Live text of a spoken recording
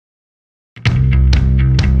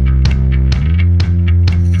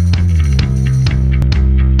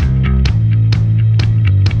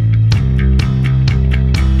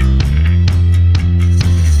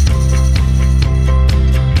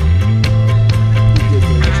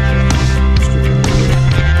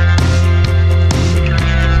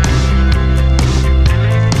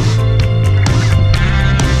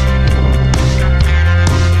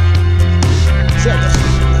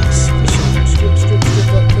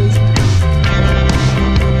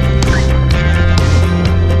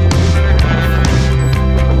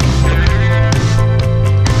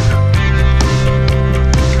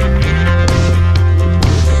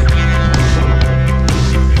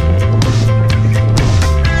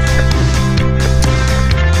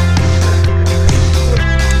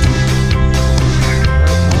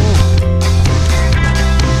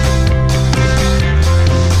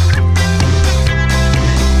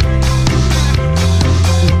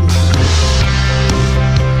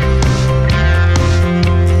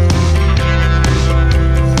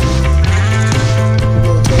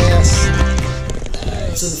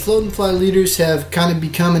Totem Fly leaders have kind of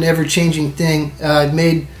become an ever-changing thing. I've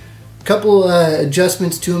made a couple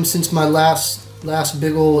adjustments to them since my last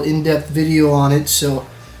big old in-depth video on it. So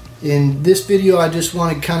in this video, I just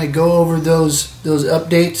want to kind of go over those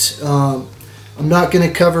updates. I'm not going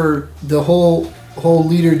to cover the whole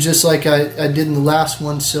leader just like I did in the last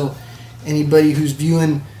one. So anybody who's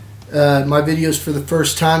viewing my videos for the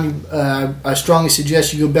first time, I strongly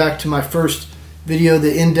suggest you go back to my first video,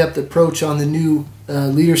 the in-depth approach on the new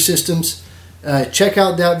leader systems. Check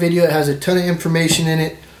out that video. It has a ton of information in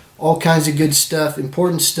it, all kinds of good stuff,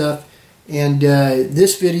 important stuff. And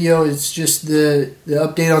this video is just the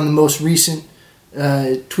update on the most recent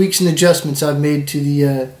tweaks and adjustments I've made to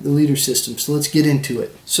the leader system. So let's get into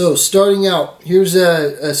it. So starting out, here's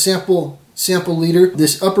a sample leader.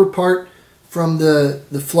 This upper part from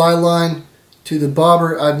the fly line to the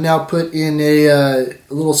bobber, I've now put in a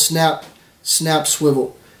little snap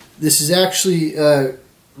swivel. This is actually a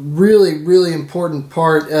really important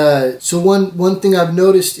part. So one thing I've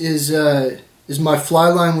noticed is my fly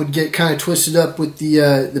line would get kind of twisted up with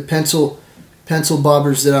the pencil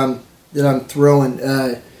bobbers that I'm throwing.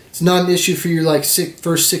 It's not an issue for your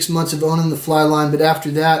first 6 months of owning the fly line, but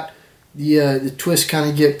after that, the twists kind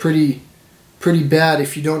of get pretty bad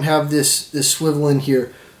if you don't have this swivel in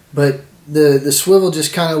here. But the swivel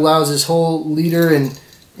just kind of allows this whole leader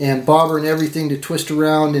and bobber and everything to twist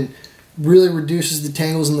around and really reduces the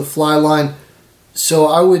tangles in the fly line. So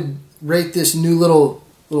I would rate this new little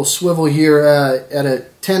swivel here at a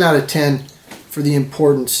 10 out of 10 for the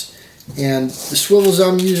importance. And the swivels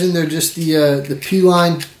I'm using, they're just the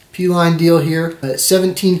P-line deal here,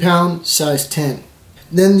 17 pound, size 10.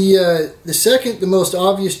 Then the most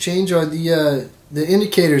obvious change are the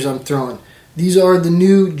indicators I'm throwing. These are the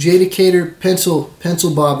new Jadicator pencil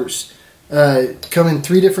bobbers. Come in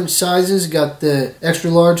 3 different sizes. Got the extra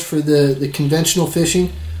large for the conventional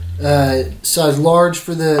fishing, size large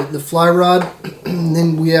for the fly rod, and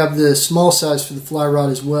then we have the small size for the fly rod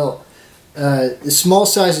as well. The small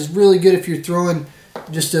size is really good if you're throwing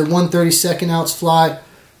just a 1/32 ounce fly.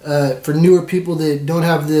 For newer people that don't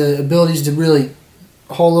have the abilities to really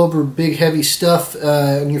haul over big heavy stuff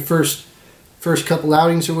on your first couple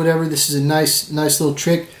outings or whatever, this is a nice little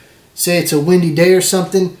trick. Say it's a windy day or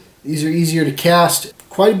something, these are easier to cast,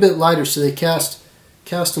 quite a bit lighter, so they cast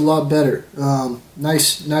a lot better.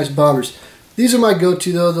 Nice bobbers. These are my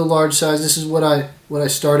go-to though, the large size. This is what I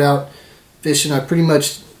start out fishing. I pretty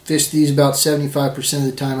much fish these about 75%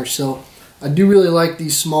 of the time or so. I do really like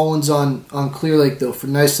these small ones on Clear Lake though, for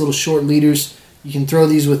nice little short leaders. You can throw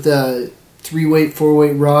these with a 3-weight,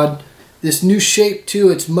 4-weight rod. This new shape too,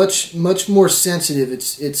 it's much more sensitive.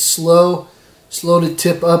 It's slow to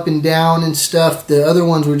tip up and down and stuff. The other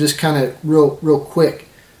ones were just kind of real quick.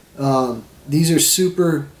 These are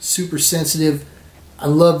super sensitive. I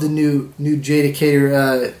love the new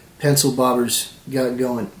Jadicator pencil bobbers got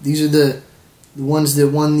going. These are the ones that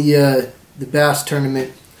won the bass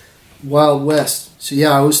tournament, Wild West. So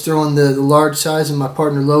yeah, I was throwing the large size, and my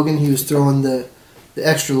partner Logan, he was throwing the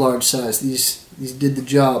extra large size. These did the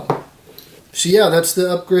job. So yeah, that's the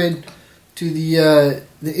upgrade to the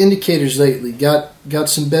indicators lately. Got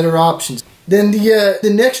some better options. Then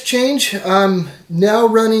the next change, I'm now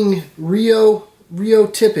running Rio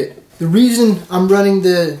Tippet. The reason I'm running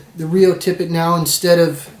the Rio Tippet now instead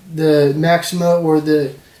of the Maxima or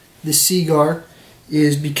the Seaguar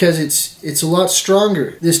is because it's a lot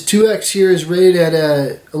stronger. This 2X here is rated at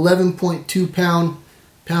a 11.2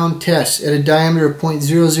 pound test at a diameter of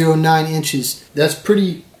 0.009 inches. That's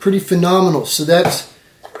pretty phenomenal. So that's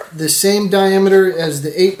the same diameter as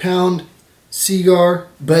the 8-pound Seaguar,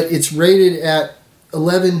 but it's rated at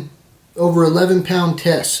over 11 pound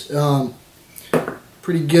tests.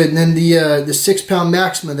 Pretty good. And then the 6-pound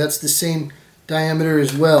Maxima, that's the same diameter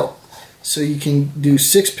as well. So you can do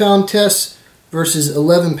 6-pound tests versus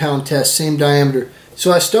 11-pound tests, same diameter.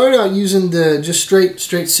 So I started out using the just straight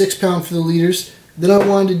 6-pound for the leaders. Then I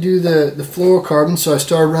wanted to do the fluorocarbon, so I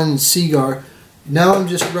started running Seaguar. Now I'm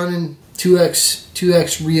just running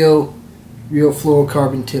 2X Rio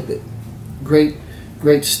fluorocarbon tippet.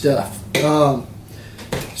 Great stuff.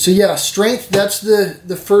 So yeah, strength, that's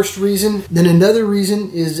the first reason. Then another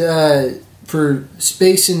reason is for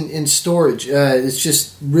space and storage. It's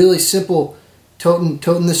just really simple.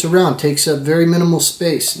 Toting this around takes up very minimal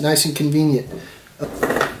space, nice and convenient.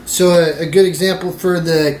 So a good example for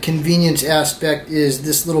the convenience aspect is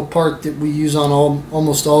this little part that we use on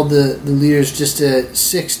almost all the leaders, just a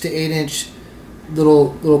 6 to 8 inch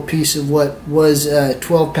little piece of what was a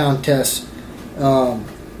 12-pound test.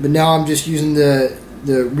 But now I'm just using the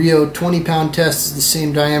Rio 20-pound test. Is the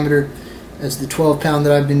same diameter as the 12-pound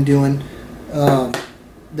that I've been doing.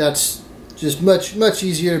 that's just much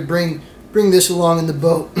easier to bring this along in the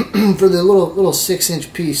boat for the little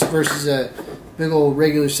 6-inch piece versus a big old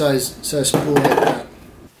regular size spool like that.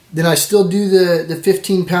 Then I still do the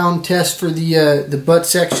 15-pound test for the butt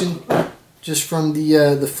section, just from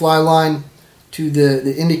the fly line to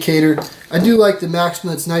the indicator. I do like the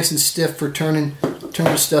Maxima. It's nice and stiff for turning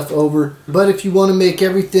stuff over. But if you want to make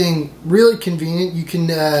everything really convenient, you can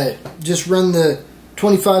just run the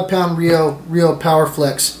 25-pound Rio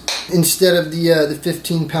PowerFlex instead of the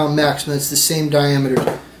 15-pound Maxima. It's the same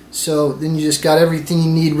diameter. So then you just got everything you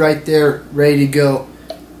need right there, ready to go.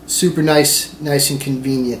 Super nice and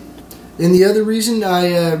convenient. And the other reason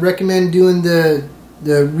I recommend doing the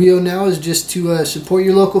Rio now is just to support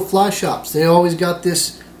your local fly shops. They always got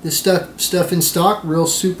this stuff in stock, real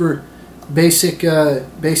super basic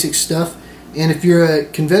stuff. And if you're a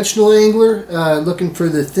conventional angler looking for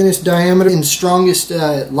the thinnest diameter and strongest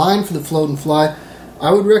line for the floating fly,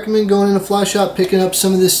 I would recommend going in a fly shop, picking up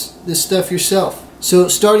some of this stuff yourself. So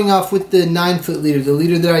starting off with the 9-foot leader, the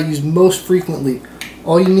leader that I use most frequently.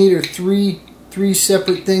 All you need are three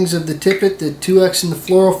separate things of the tippet: the 2X in the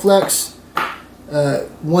FluoroFlex,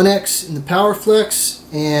 1X in the PowerFlex,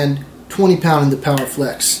 and 20-pound in the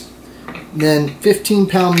PowerFlex. Then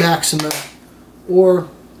 15-pound Maxima or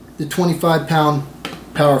the 25-pound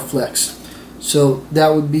PowerFlex. So that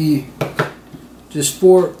would be just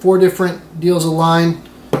four different deals of line.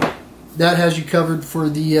 That has you covered for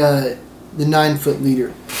the 9-foot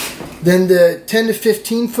leader. Then the 10 to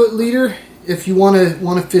 15-foot leader, if you want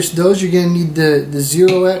to fish those, you're going to need the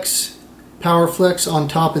 0X PowerFlex on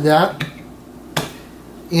top of that.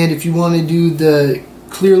 And if you want to do the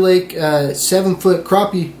Clear Lake 7-foot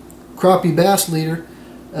crappie bass leader,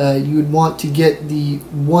 you would want to get the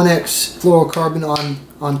 1X fluorocarbon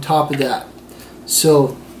on top of that.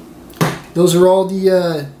 So those are all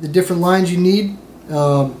the different lines you need.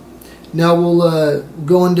 Now we'll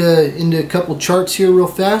go into a couple charts here real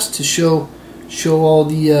fast to show all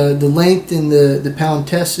the length and the pound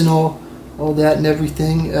tests and all that and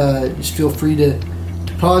everything. Just feel free to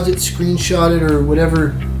pause it, screenshot it, or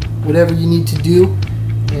whatever you need to do.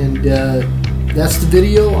 And that's the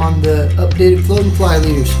video on the updated floating fly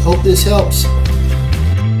leaders. Hope this helps.